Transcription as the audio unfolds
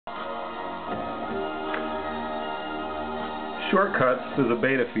Shortcuts is a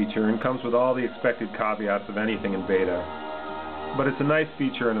beta feature and comes with all the expected caveats of anything in beta, but it's a nice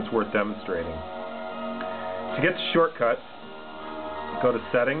feature and it's worth demonstrating. To get to Shortcuts, go to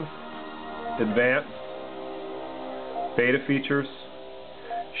Settings, Advanced, Beta Features,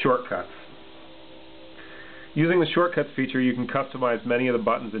 Shortcuts. Using the Shortcuts feature, you can customize many of the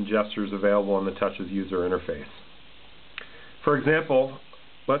buttons and gestures available on the Touch's user interface. For example,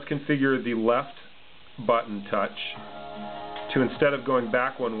 let's configure the left button touch to, instead of going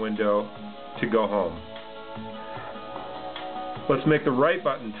back one window, to go home. Let's make the right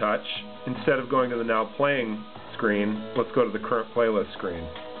button touch, instead of going to the Now Playing screen, let's go to the Current Playlist screen.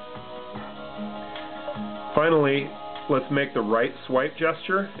 Finally, let's make the right swipe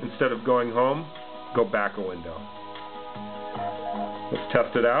gesture, instead of going home, go back a window. Let's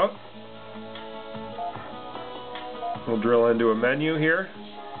test it out. We'll drill into a menu here.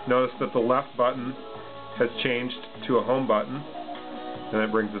 Notice that the left button has changed to a home button, and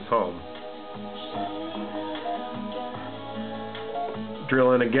that brings us home.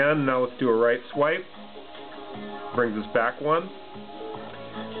 Drill in again. Now let's do a right swipe. Brings us back one.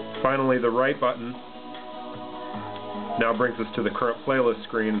 Finally, the right button now brings us to the Current Playlist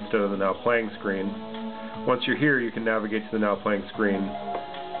screen instead of the Now Playing screen. Once you're here, you can navigate to the Now Playing screen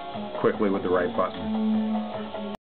quickly with the right button.